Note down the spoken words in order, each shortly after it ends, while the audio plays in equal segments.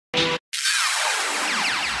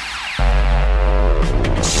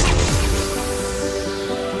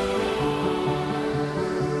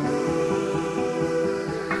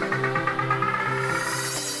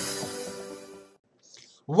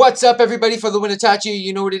What's up, everybody? For Itachi,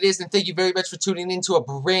 you know what it is, and thank you very much for tuning in to a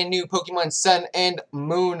brand new Pokemon Sun and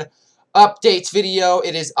Moon updates video.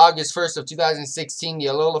 It is August 1st of 2016. The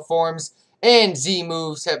Alolan forms and Z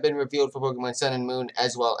moves have been revealed for Pokemon Sun and Moon,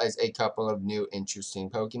 as well as a couple of new interesting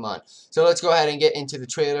Pokemon. So let's go ahead and get into the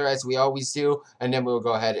trailer as we always do, and then we'll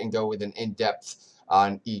go ahead and go with an in-depth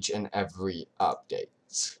on each and every update.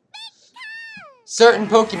 Certain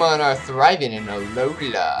Pokemon are thriving in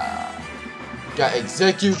Alola. Got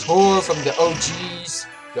Executor from the OGs.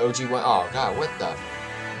 The OG one. Oh god, what the?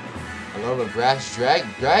 Alola Grass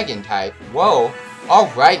Dragon type. Whoa.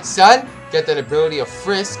 Alright, son. Got that ability of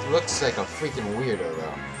Frisk. Looks like a freaking weirdo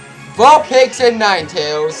though. Vulpix and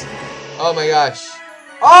Ninetales. Oh my gosh.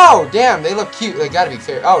 Oh damn, they look cute. They gotta be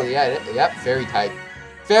fairy. Oh yeah, yep, fairy type.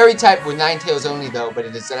 Fairy type with Ninetales only though, but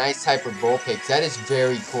it is an ice type with Vulpix. That is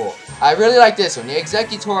very cool. I really like this one. The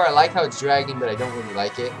Executor, I like how it's dragging, but I don't really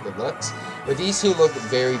like it. The looks. But these two look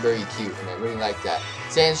very, very cute, and I really like that.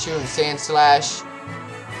 Sandshrew and Sandslash.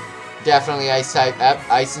 Definitely ice type.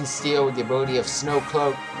 Ice and Steel with the ability of Snow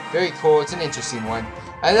Cloak. Very cool. It's an interesting one.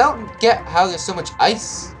 I don't get how there's so much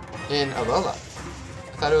ice in Alola.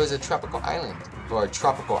 I thought it was a tropical island. Or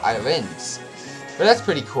tropical islands. But that's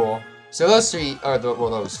pretty cool. So those three, or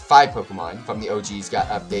those 5 Pokemon from the OGs got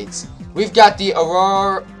updates. We've got the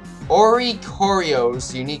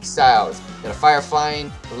Oricorio's unique styles. Got a Fire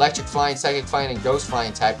Flying, Electric Flying, Psychic Flying, and Ghost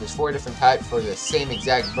Flying type. There's 4 different types for the same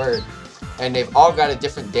exact bird. And they've all got a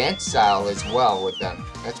different dance style as well with them.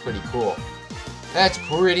 That's pretty cool. That's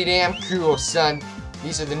pretty damn cool, son.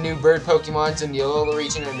 These are the new bird Pokemons in the Alola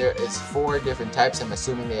region, and there is 4 different types. I'm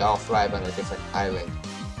assuming they all thrive on a different island.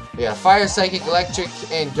 We got a Fire, Psychic, Electric,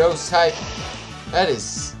 and Ghost type. That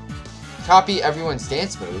is... copy everyone's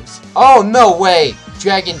dance moves. Oh, no way!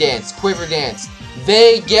 Dragon Dance, Quiver Dance.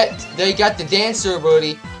 They got the dancer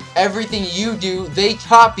ability. Everything you do, they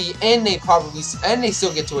copy, and they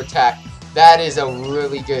still get to attack. That is a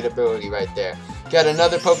really good ability right there. Got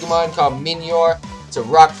another Pokemon called Minior. It's a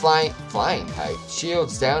rock flying type.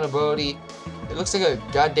 Shields down ability. It looks like a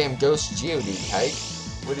goddamn ghost Geodude type.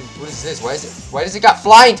 What is this? Why does it got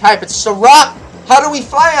flying type? It's just a rock! How do we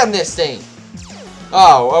fly on this thing?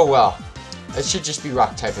 Oh well. It should just be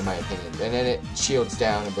rock type in my opinion. And then it shields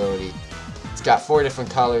down ability. It's got 4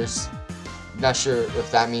 different colors. Not sure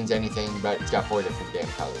if that means anything, but it's got 4 different damn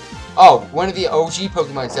colors. Oh, one of the OG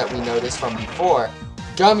Pokemons that we noticed from before,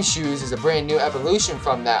 Gumshoes, is a brand new evolution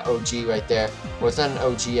from that OG right there. Well, it's not an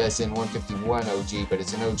OG as in 151 OG, but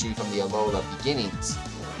it's an OG from the Alola beginnings.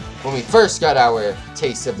 When we first got our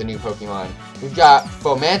taste of the new Pokemon, we've got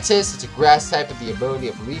Fomantis. It's a grass type with the ability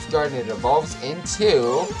of Leaf Guard, and it evolves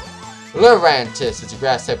into Lurantis. It's a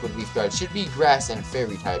grass type with Leaf Guard. Should be grass and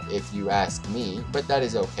fairy type if you ask me, but that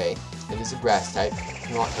is okay. It is a grass type,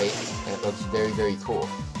 not hate, and it looks very, very cool.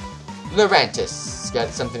 Lurantis. It's got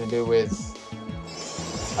something to do with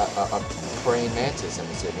a praying mantis, I'm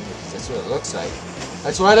assuming, because that's what it looks like.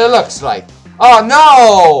 That's what it looks like. Oh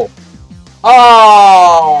no!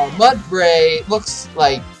 Oh, Mudbray looks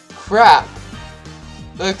like crap.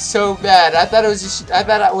 Looks so bad. I thought it was just, I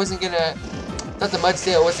thought the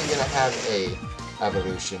Mudsdale wasn't gonna have a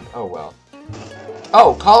evolution. Oh well.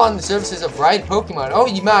 Oh, call on the services of Ride Pokemon. Oh,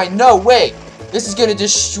 you mind? No way. This is gonna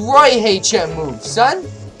destroy HM moves, son.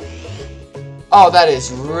 Oh, that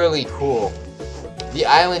is really cool. The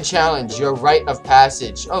Island Challenge, your rite of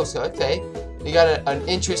passage. Oh, so okay. We got an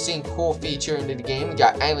interesting, cool feature into the game. We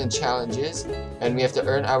got island challenges, and we have to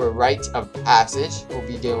earn our rite of passage. We'll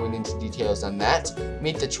be going into details on that.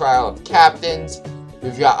 Meet the trial of captains.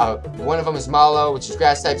 We've got one of them is Malo, which is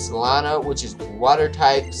grass type. Solana, which is water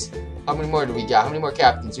types. How many more do we got? How many more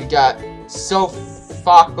captains? We got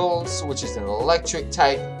Sophocles, which is an electric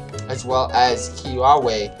type, as well as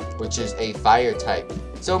Kiawe, which is a fire type.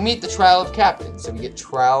 So meet the trial of captains. So we get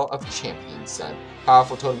trial of champions, son.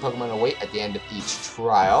 Powerful totem Pokemon await at the end of each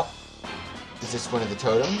trial. Is this one of the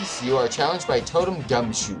totems? You are challenged by Totem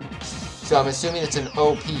Gumshoes. So I'm assuming it's an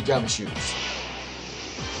OP Gumshoes.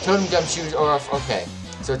 Totem Gumshoes, or okay.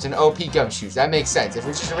 So it's an OP Gumshoes. That makes sense. If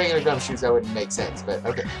it's just a regular Gumshoes, that wouldn't make sense. But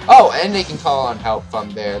okay. Oh, and they can call on help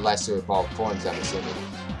from their lesser evolved forms, I'm assuming.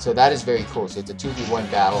 So that is very cool. So it's a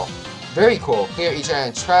 2v1 battle. Very cool. Clear each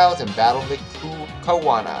island's trials and battle the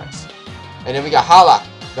Kawanas. And then we got Hala,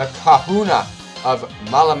 the Kahuna of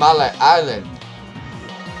Malamala Island.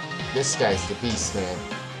 This guy's the beast, man.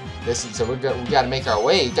 So we got to make our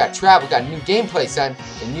way. We got trap. We got new gameplay, son.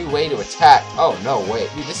 A new way to attack. Oh no way,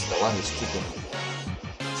 dude! This is the longest freaking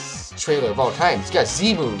trailer of all time. It's got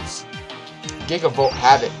Z moves. Gigavolt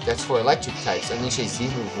Havoc. That's for electric types. Unleash a Z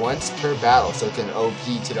move once per battle. So it's an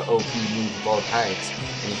OP to the OP move of all times.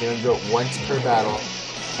 And you can only do it once per battle.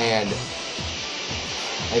 and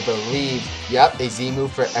I believe, yep, a Z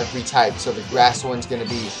move for every type. So the grass one's going to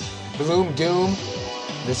be Bloom Doom.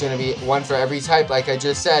 There's going to be one for every type, like I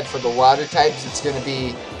just said. For the water types, it's going to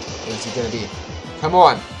be, what is it going to be? Come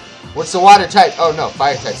on. What's the water type? Oh no,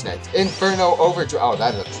 fire type's next. Inferno Overdrive. Oh,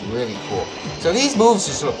 that looks really cool. So these moves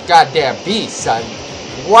just look goddamn beast, son.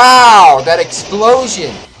 Wow, that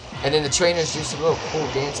explosion. And then the trainers do some little cool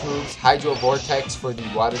dance moves. Hydro Vortex for the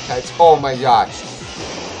water types. Oh my gosh.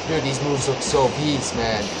 Dude, these moves look so beast,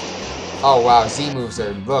 man. Oh wow, Z moves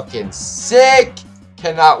are looking sick.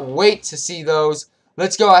 Cannot wait to see those.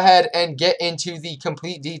 Let's go ahead and get into the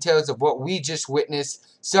complete details of what we just witnessed.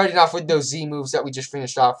 Starting off with those Z moves that we just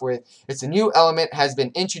finished off with. It's a new element has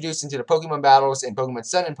been introduced into the Pokemon battles in Pokemon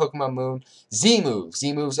Sun and Pokemon Moon. Z moves.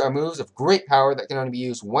 Z moves are moves of great power that can only be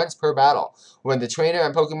used once per battle. When the trainer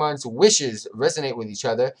and Pokemon's wishes resonate with each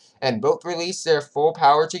other and both release their full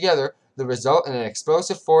power together, they result in an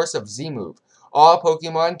explosive force of Z move. All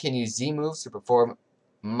Pokemon can use Z moves to perform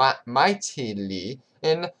mightily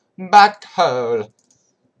in battle.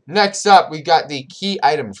 Next up, we got the key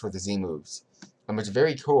items for the Z moves. And what's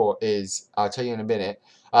very cool is, I'll tell you in a minute,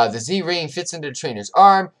 the Z ring fits into the trainer's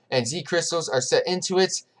arm, and Z crystals are set into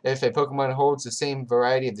it. If a Pokemon holds the same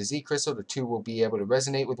variety of the Z crystal, the two will be able to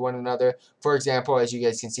resonate with one another. For example, as you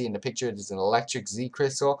guys can see in the picture, there's an electric Z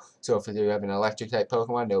crystal. So if you have an electric type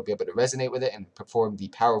Pokemon, they'll be able to resonate with it and perform the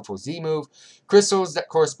powerful Z move. Crystals that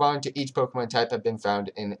correspond to each Pokemon type have been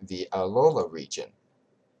found in the Alolan region.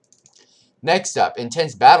 Next up,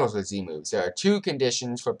 intense battles with Z moves. There are two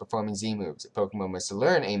conditions for performing Z moves. A Pokemon must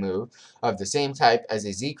learn a move of the same type as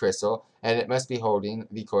a Z crystal, and it must be holding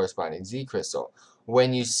the corresponding Z crystal.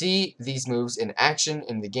 When you see these moves in action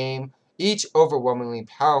in the game, each overwhelmingly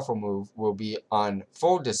powerful move will be on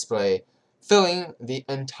full display, filling the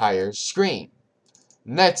entire screen.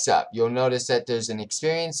 Next up, you'll notice that there's an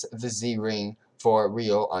experience the Z ring for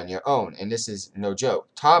real on your own, and this is no joke.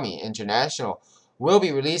 Tommy International will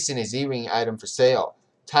be releasing a Z-Ring item for sale.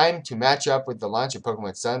 Time to match up with the launch of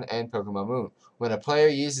Pokemon Sun and Pokemon Moon. When a player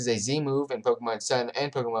uses a Z move in Pokemon Sun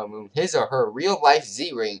and Pokemon Moon, his or her real-life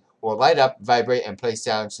Z-Ring will light up, vibrate, and play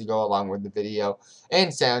sounds to go along with the video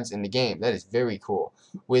and sounds in the game. That is very cool.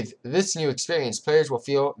 With this new experience, players will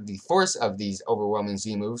feel the force of these overwhelming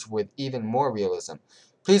Z moves with even more realism.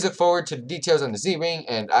 Please look forward to the details on the Z-Ring,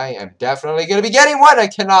 and I am definitely going to be getting one. I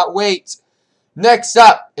cannot wait. Next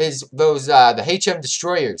up is those the HM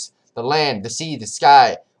Destroyers. The land, the sea, the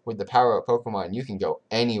sky. With the power of Pokemon, you can go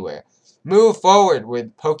anywhere. Move forward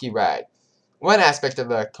with Pokeride. One aspect of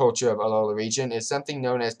the culture of Alola region is something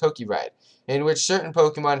known as Pokeride, in which certain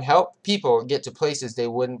Pokemon help people get to places they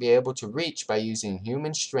wouldn't be able to reach by using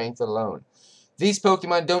human strength alone. These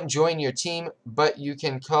Pokemon don't join your team, but you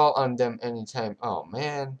can call on them anytime. Oh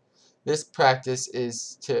man, this practice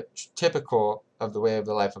is typical of the way of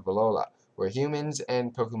the life of Alola, where humans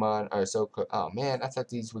and Pokemon are so close. Oh man, I thought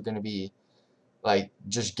these were gonna be like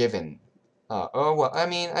just given. Oh well, I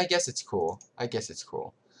mean, I guess it's cool. I guess it's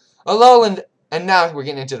cool. Alolan, and now we're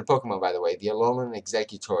getting into the Pokemon, by the way. The Alolan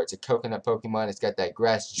Exeggutor. It's a coconut Pokemon. It's got that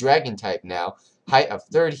grass dragon type now. Height of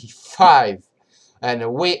 35 and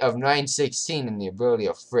a weight of 916 and the ability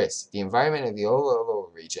of Frisk. The environment of the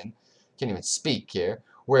Alola region, can't even speak here,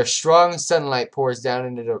 where strong sunlight pours down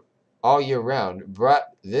into the all year round, brought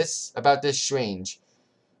about this strange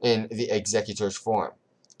in the Exeggutor's form.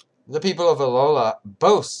 The people of Alola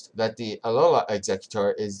boast that the Alola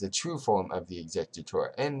Exeggutor is the true form of the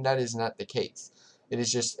Exeggutor, and that is not the case. It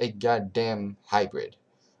is just a goddamn hybrid.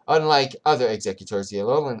 Unlike other Exeggutors, the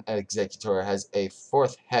Alolan Exeggutor has a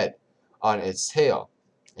fourth head on its tail.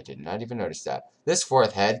 I did not even notice that. This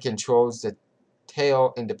fourth head controls the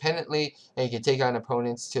tail independently and can take on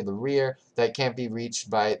opponents to the rear that can't be reached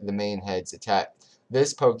by the main head's attack.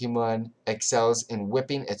 This Pokemon excels in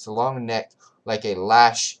whipping its long neck like a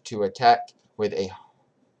lash to attack with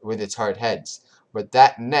its hard heads. But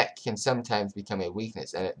that neck can sometimes become a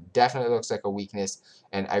weakness, and it definitely looks like a weakness,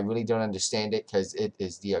 and I really don't understand it because it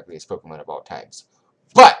is the ugliest Pokemon of all times.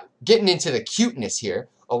 But, getting into the cuteness here,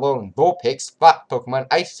 Alolan Vulpix, Spot Pokemon,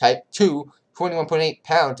 Ice type, 2, 21.8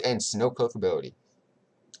 pounds, and Snowcloak ability.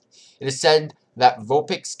 It is said that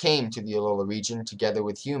Vulpix came to the Alola region together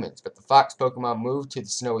with humans, but the fox Pokemon moved to the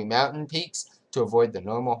snowy mountain peaks to avoid the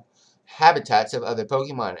normal habitats of other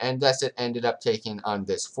Pokemon, and thus it ended up taking on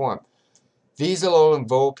this form. These Alolan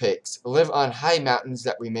Vulpix live on high mountains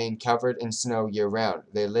that remain covered in snow year-round.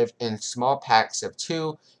 They live in small packs of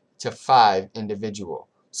 2 to 5 individuals,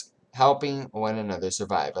 helping one another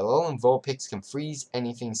survive. Alolan Vulpix can freeze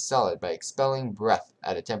anything solid by expelling breath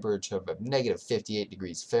at a temperature of -58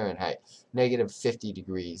 degrees Fahrenheit, -50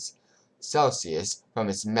 degrees Celsius from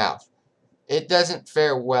its mouth. It doesn't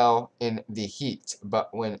fare well in the heat, but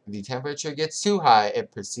when the temperature gets too high,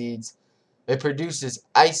 it produces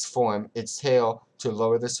ice form its tail to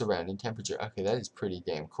lower the surrounding temperature. Okay, that is pretty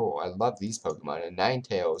damn cool. I love these Pokemon, and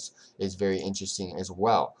Ninetales is very interesting as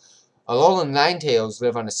well. Alolan Ninetales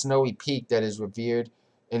live on a snowy peak that is revered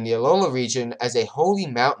in the Alola region as a holy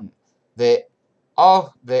mountain. They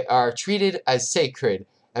they are treated as sacred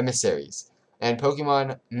emissaries, and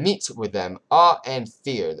Pokemon meet with them awe and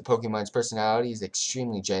fear. The Pokemon's personality is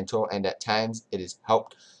extremely gentle, and at times it has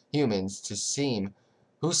helped humans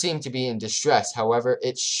who seem to be in distress. However,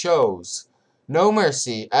 it shows no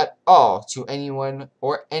mercy at all to anyone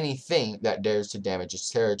or anything that dares to damage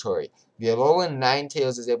its territory. The Alolan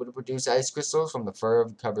Ninetales is able to produce ice crystals from the fur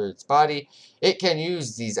that covers its body. It can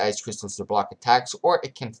use these ice crystals to block attacks, or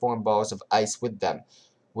it can form balls of ice with them,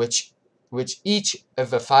 which each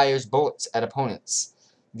of the fires bullets at opponents.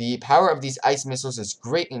 The power of these ice missiles is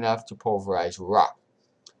great enough to pulverize rock.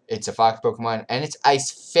 It's a fox Pokemon, and it's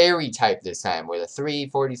Ice Fairy type this time, with a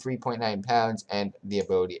 43.9 pounds, and the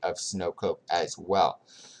ability of Snow Cloak as well.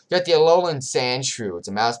 Got the Alolan Sandshrew. It's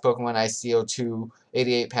a mouse Pokemon, Ice Steel 2,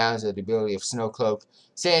 88 pounds, with the ability of Snow Cloak.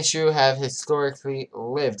 Sandshrew have historically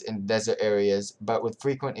lived in desert areas, but with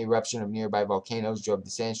frequent eruption of nearby volcanoes drove the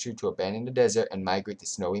Sandshrew to abandon the desert and migrate to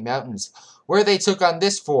snowy mountains, where they took on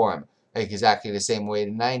this form, exactly the same way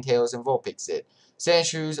the Ninetales and Vulpix did.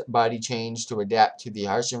 Sandshrew's body changed to adapt to the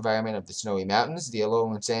harsh environment of the snowy mountains. The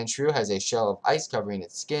Alolan Sandshrew has a shell of ice covering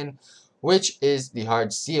its skin, which is the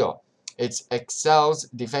hard steel. It excels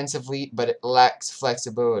defensively, but it lacks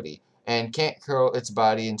flexibility, and can't curl its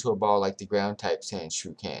body into a ball like the ground-type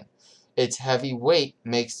Sandshrew can. Its heavy weight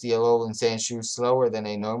makes the Alolan Sandshrew slower than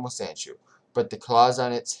a normal Sandshrew, but the claws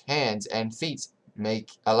on its hands and feet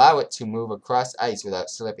allow it to move across ice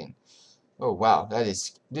without slipping. Oh wow, that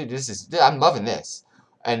is, dude, I'm loving this.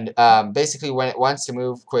 And basically when it wants to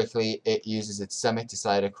move quickly, it uses its stomach to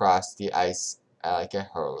slide across the ice like a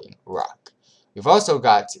hurling rock. We've also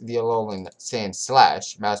got the Alolan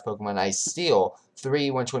Sandslash, mouse Pokemon Ice Steel, 3,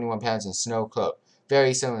 121 pounds, and Snow Cloak.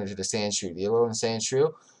 Very similar to the Sandshrew. The Alolan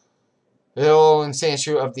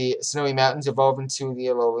Sandshrew of the Snowy Mountains evolved into the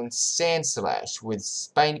Alolan Sandslash with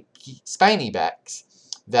spiny backs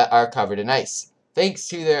that are covered in ice. Thanks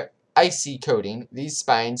to their icy coating, these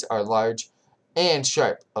spines are large and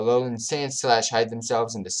sharp. Alolan Sandslash hide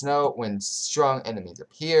themselves in the snow when strong enemies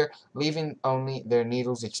appear, leaving only their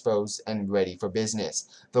needles exposed and ready for business.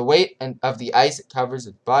 The weight of the ice that covers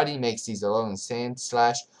its body makes these Alolan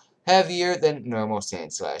Sandslash heavier than normal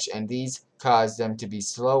Sandslash, and these cause them to be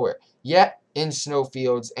slower. Yet, in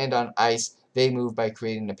snowfields and on ice, they move by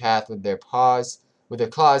creating a path with their claws,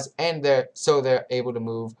 and so they're able to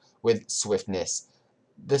move with swiftness.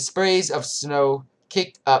 The sprays of snow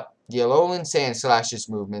kicked up the Alolan Sandslash's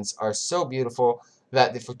movements are so beautiful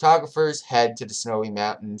that the photographers head to the snowy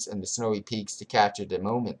mountains and the snowy peaks to capture the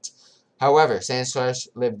moment. However, Sandslash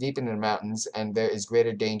live deep in the mountains, and there is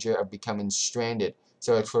greater danger of becoming stranded,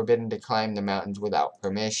 so it's forbidden to climb the mountains without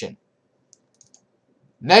permission.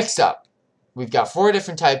 Next up, we've got 4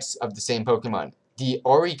 different types of the same Pokemon. The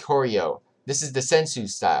Oricorio. This is the Sensu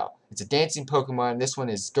style. It's a dancing Pokemon. This one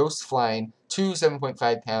is Ghost Flying, 2,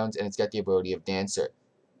 7.5 pounds, and it's got the ability of Dancer.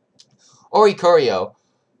 Oricorio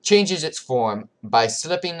changes its form by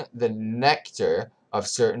slipping the nectar of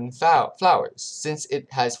certain flowers. Since it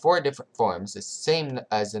has 4 different forms, the same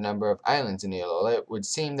as the number of islands in the Alola, it would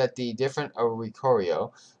seem that the different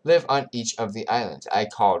Oricorio live on each of the islands. I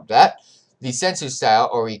called that. The Sensu style,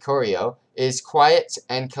 Oricorio, is quiet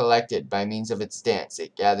and collected by means of its dance.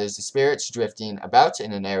 It gathers the spirits drifting about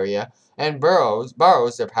in an area and borrows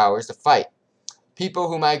their powers to fight. People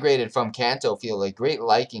who migrated from Kanto feel a great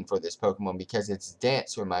liking for this Pokemon because its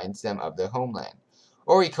dance reminds them of their homeland.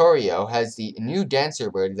 Oricorio has the new Dancer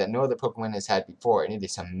ability that no other Pokemon has had before, and it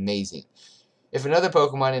is amazing. If another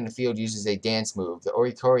Pokemon in the field uses a dance move, the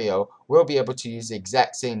Oricorio will be able to use the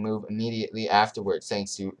exact same move immediately afterwards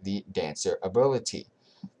thanks to the Dancer ability.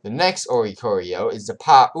 The next Oricorio is the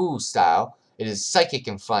Pa-U style. It is Psychic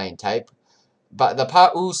and Flying type. But the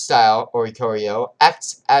Pa-U style Oricorio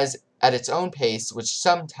acts at its own pace, which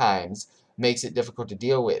sometimes makes it difficult to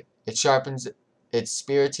deal with. It sharpens its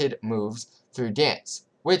spirited moves through dance,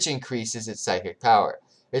 which increases its psychic power.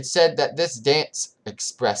 It's said that this dance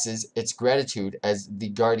expresses its gratitude as the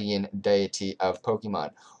guardian deity of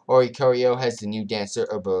Pokemon. Oricorio has the new Dancer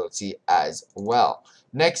ability as well.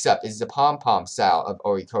 Next up is the Pom-Pom style of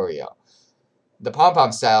Oricorio. The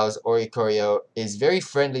Pom-Pom style's Oricorio is very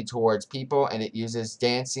friendly towards people, and it uses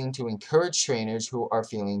dancing to encourage trainers who are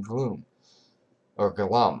feeling glum or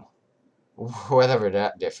glum. whatever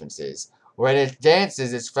that difference is. When it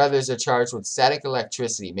dances, its feathers are charged with static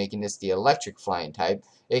electricity, making this the electric flying type.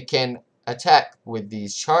 It can attack with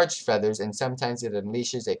these charged feathers, and sometimes it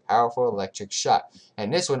unleashes a powerful electric shot.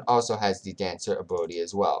 And this one also has the dancer ability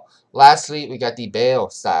as well. Lastly, we got the Bale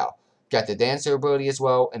style. Got the dancer ability as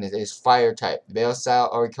well, and it is fire type. The Bale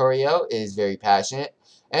style Oricorio is very passionate,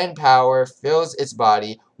 and power fills its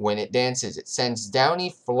body when it dances. It sends downy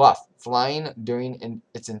fluff flying during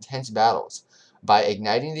its intense battles. By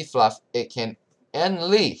igniting the fluff, it can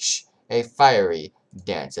unleash a fiery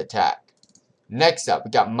dance attack. Next up,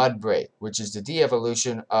 we got Mudbray, which is the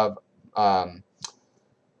de-evolution of, oh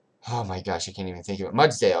my gosh, I can't even think of it.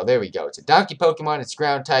 Mudsdale, there we go. It's a donkey Pokemon. It's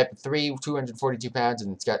ground type 3, 242 pounds,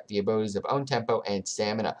 and it's got the abilities of own tempo and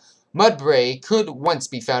stamina. Mudbray could once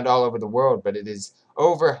be found all over the world, but it is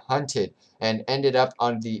overhunted and ended up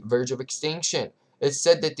on the verge of extinction. It's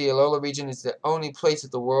said that the Alola region is the only place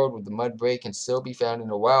in the world where the Mudbray can still be found in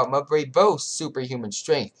the wild. Mudbray boasts superhuman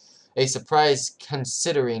strength. A surprise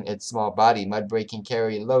considering its small body. Mudbray can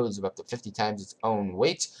carry loads of up to 50 times its own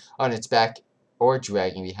weight on its back or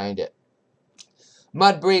dragging behind it.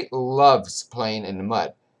 Mudbray loves playing in the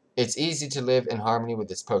mud. It's easy to live in harmony with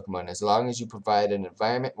this Pokemon as long as you provide an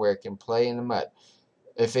environment where it can play in the mud.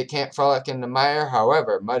 If it can't frolic in the mire,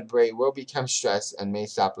 however, Mudbray will become stressed and may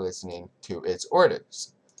stop listening to its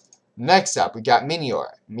orders. Next up, we got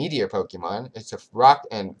Meteor. Meteor Pokemon. It's a rock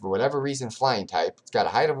and, for whatever reason, flying type. It's got a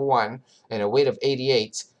height of 1 and a weight of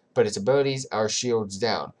 88, but its abilities are shields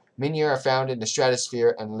down. Meteor are found in the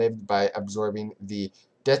stratosphere and live by absorbing the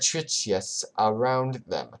detritus around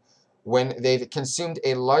them. When they've consumed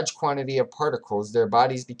a large quantity of particles, their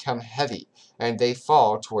bodies become heavy, and they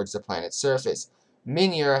fall towards the planet's surface.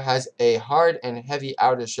 Meteor has a hard and heavy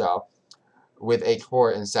outer shell with a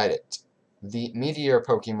core inside it. The Meteor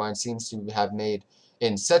Pokemon seems to have made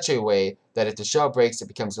in such a way that if the shell breaks, it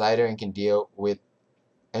becomes lighter and can deal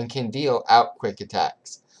out quick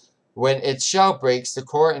attacks. When its shell breaks, the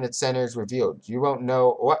core in its center is revealed. You won't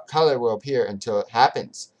know what color will appear until it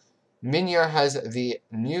happens. Meteor has the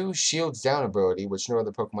new Shields Down ability, which no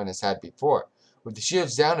other Pokemon has had before. With the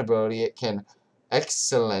Shields Down ability, it can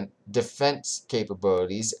excellent defense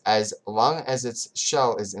capabilities as long as its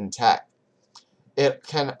shell is intact. It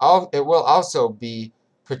will also be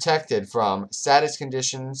protected from status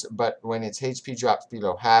conditions, but when its HP drops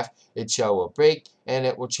below half, its shell will break, and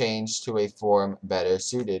it will change to a form better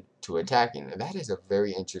suited to attacking. That is a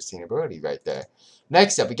very interesting ability right there.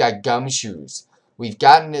 Next up, we got Gumshoes. We've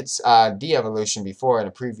gotten its de-evolution before in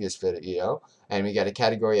a previous video, and we got a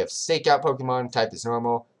category of Stakeout Pokemon. Type is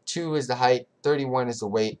normal, 2 is the height, 31 is the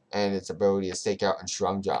weight, and its ability is Stakeout and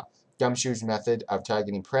Strong Jaw. Gumshoe's method of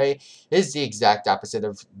targeting prey is the exact opposite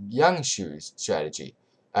of Young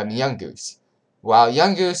Goose. While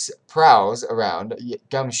Young Goose prowls around,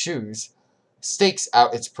 Gumshoes stakes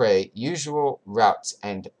out its prey, usual routes,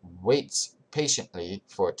 and waits patiently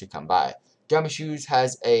for it to come by. Gumshoes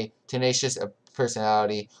has a tenacious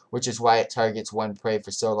personality, which is why it targets one prey for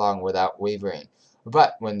so long without wavering.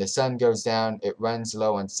 But when the sun goes down, it runs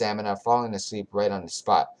low on stamina, falling asleep right on the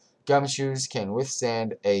spot. Gumshoes can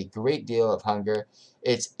withstand a great deal of hunger.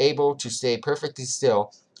 It's able to stay perfectly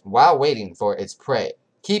still while waiting for its prey,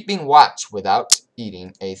 keeping watch without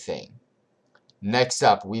eating a thing. Next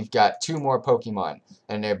up, we've got 2 more Pokemon,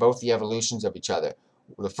 and they're both the evolutions of each other.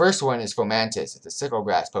 The first one is Fomantis. It's a sickle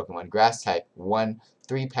grass Pokemon, grass type, 1,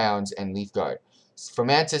 3 pounds, and leaf guard.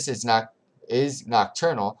 Fomantis is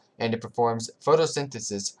nocturnal, and it performs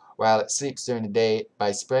photosynthesis while it sleeps during the day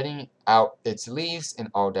by spreading out its leaves in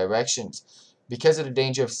all directions. Because of the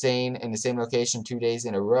danger of staying in the same location 2 days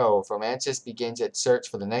in a row, Fomantis begins its search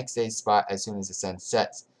for the next day's spot as soon as the sun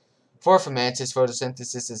sets. For Fomantis,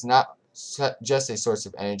 photosynthesis is not just a source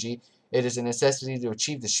of energy, it is a necessity to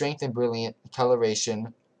achieve the strength and brilliant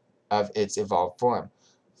coloration of its evolved form.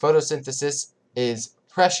 Photosynthesis is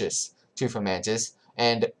precious to Fomantis,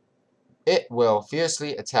 and it will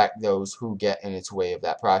fiercely attack those who get in its way of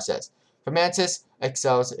that process. Fomantis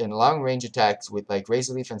excels in long-range attacks with like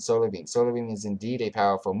Razor Leaf and Solar Beam. Solar Beam is indeed a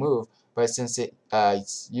powerful move, but since it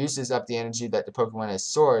uses up the energy that the Pokemon has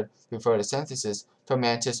stored through photosynthesis,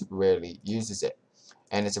 Fomantis rarely uses it.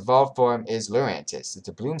 And its evolved form is Lurantis. It's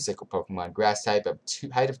a Bloomsicle Pokemon, grass type, of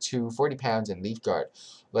height of 2, 40 pounds, and leaf guard.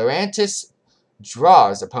 Lurantis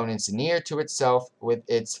draws opponents near to itself with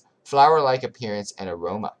its flower-like appearance and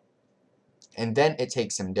aroma, and then it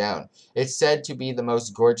takes him down. It's said to be the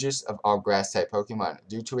most gorgeous of all grass-type Pokemon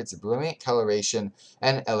due to its brilliant coloration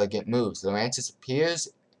and elegant moves. Lurantis' appearance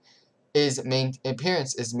is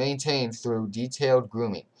maintained through detailed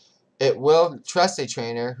grooming. It will trust a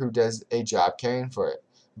trainer who does a job caring for it,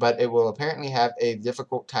 but it will apparently have a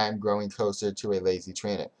difficult time growing closer to a lazy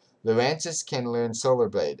trainer. Lurantis can learn Solar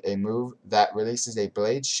Blade, a move that releases a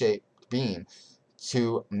blade-shaped beam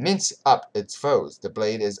to mince up its foes. The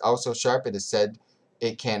blade is also sharp. It is said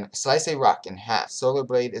it can slice a rock in half. Solar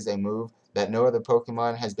Blade is a move that no other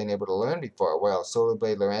Pokemon has been able to learn before. While Solar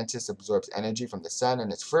Blade Lurantis absorbs energy from the sun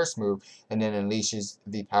in its first move and then unleashes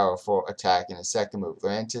the powerful attack in its second move.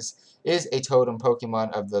 Lurantis is a totem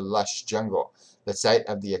Pokemon of the lush jungle, the site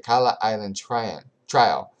of the Akala Island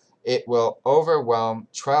trial. It will overwhelm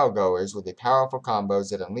trial goers with the powerful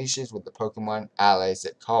combos it unleashes with the Pokemon allies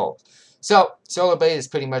it calls. So, Solar Blade is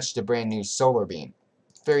pretty much the brand new Solar Beam.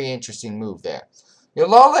 Very interesting move there.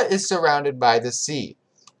 Alola is surrounded by the sea.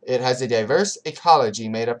 It has a diverse ecology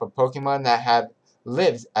made up of Pokemon that have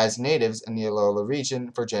lived as natives in the Alola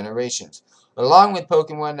region for generations, along with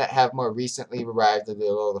Pokemon that have more recently arrived to the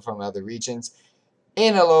Alola from other regions.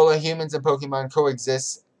 In Alola, humans and Pokemon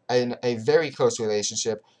coexist in a very close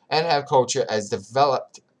relationship and have culture as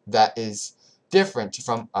developed that is different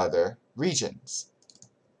from other regions.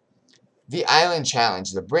 The Island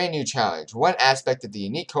Challenge, the brand new challenge. One aspect of the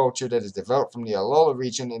unique culture that is developed from the Alola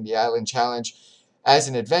region in the Island Challenge as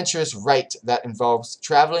an adventurous rite that involves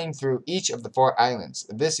traveling through each of the 4 islands.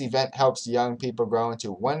 This event helps young people grow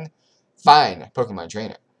into one fine Pokemon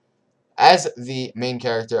trainer. As the main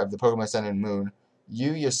character of the Pokemon Sun and Moon,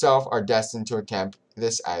 you yourself are destined to attempt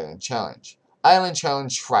this Island Challenge. Island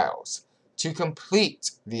Challenge Trials. To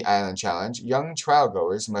complete the Island Challenge, young trial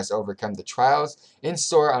goers must overcome the trials in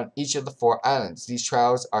store on each of the 4 islands. These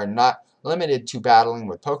trials are not limited to battling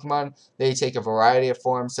with Pokemon. They take a variety of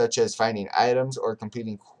forms, such as finding items or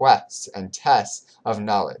completing quests and tests of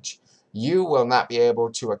knowledge. You will not be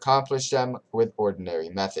able to accomplish them with ordinary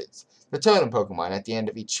methods. The Totem Pokemon. At the end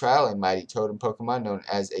of each trial, a mighty Totem Pokemon, known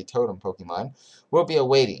as a Totem Pokemon, will be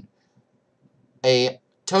awaiting. A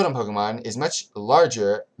Totem Pokemon is much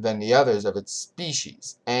larger than the others of its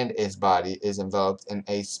species, and its body is enveloped in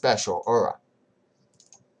a special aura.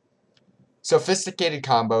 Sophisticated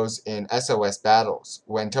combos in SOS battles.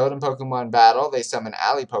 When Totem Pokemon battle, they summon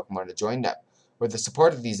ally Pokemon to join them. With the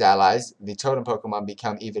support of these allies, the Totem Pokemon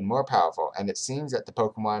become even more powerful, and it seems that the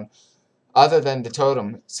Pokemon other than the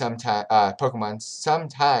Totem Pokemon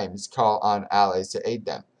sometimes call on allies to aid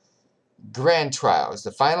them. Grand Trials.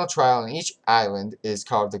 The final trial on each island is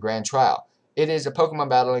called the Grand Trial. It is a Pokemon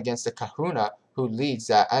battle against the Kahuna who leads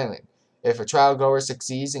that island. If a trial goer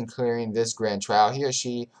succeeds in clearing this Grand Trial, he or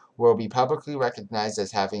she will be publicly recognized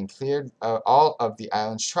as having cleared all of the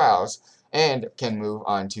island's trials and can move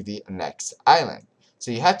on to the next island.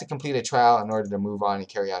 So you have to complete a trial in order to move on and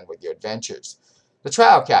carry on with your adventures. The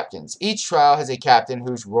Trial Captains. Each trial has a captain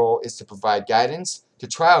whose role is to provide guidance to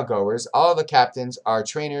trial goers. All the captains are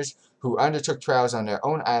trainers who undertook trials on their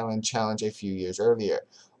own island challenge a few years earlier.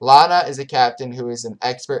 Lana is a captain who is an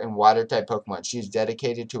expert in water-type Pokemon. She is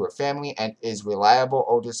dedicated to her family and is a reliable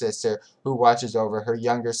older sister who watches over her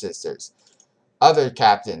younger sisters. Other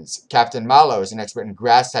captains. Captain Malo is an expert in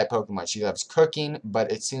grass-type Pokemon. She loves cooking,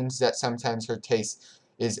 but it seems that sometimes her taste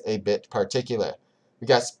is a bit particular. We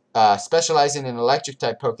got specializing in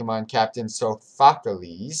electric-type Pokemon, Captain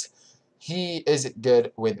Sophocles. He is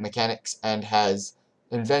good with mechanics and has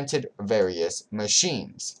invented various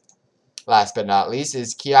machines. Last but not least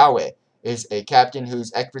is Kiawe, is a captain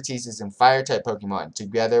whose expertise is in fire-type Pokemon.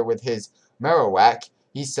 Together with his Marowak,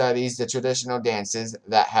 he studies the traditional dances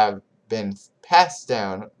that have been passed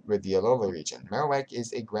down with the Alola region. Marowak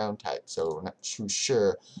is a ground type, so I'm not too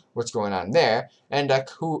sure what's going on there. And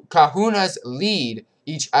Kahunas lead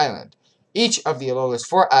each island. Each of the Alola's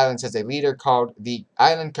 4 islands has a leader called the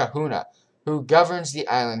Island Kahuna, who governs the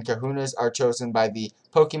island. Kahunas are chosen by the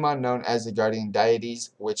Pokemon known as the Guardian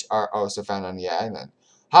Deities, which are also found on the island.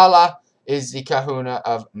 Hala is the Kahuna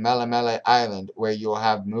of Melemele Island, where you will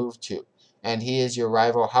have moved to, and he is your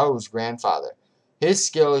rival Hau's grandfather. His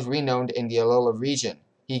skill is renowned in the Alola region.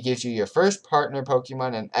 He gives you your first partner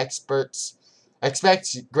Pokemon and expects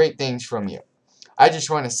great things from you. I just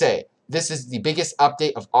want to say, this is the biggest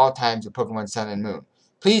update of all times with Pokemon Sun and Moon.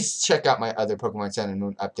 Please check out my other Pokemon Sun and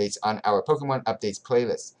Moon updates on our Pokemon Updates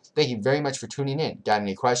playlist. Thank you very much for tuning in. Got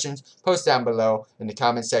any questions? Post down below in the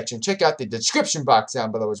comment section. Check out the description box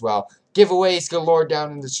down below as well. Giveaways galore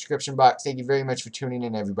down in the description box. Thank you very much for tuning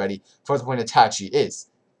in, everybody. 4th One Itachi is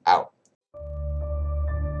out.